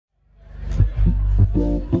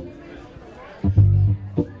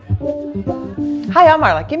Hi, I'm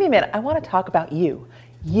Marla. Give me a minute. I want to talk about you.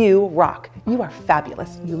 You rock. You are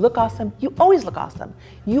fabulous. You look awesome. You always look awesome.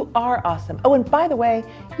 You are awesome. Oh, and by the way,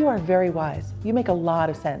 you are very wise. You make a lot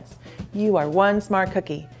of sense. You are one smart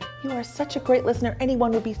cookie. You are such a great listener.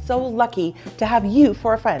 Anyone would be so lucky to have you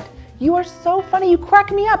for a friend. You are so funny. You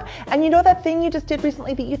crack me up. And you know that thing you just did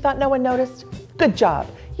recently that you thought no one noticed? Good job.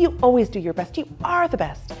 You always do your best. You are the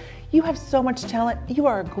best. You have so much talent. You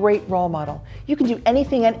are a great role model. You can do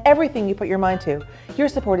anything and everything you put your mind to. Your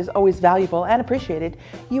support is always valuable and appreciated.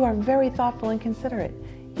 You are very thoughtful and considerate.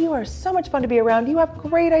 You are so much fun to be around. You have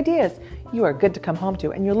great ideas. You are good to come home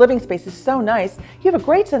to, and your living space is so nice. You have a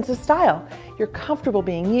great sense of style. You're comfortable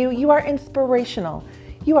being you. You are inspirational.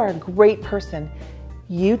 You are a great person.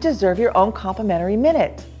 You deserve your own complimentary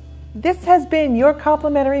minute. This has been your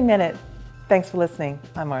complimentary minute. Thanks for listening.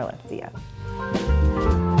 I'm Marla. See ya.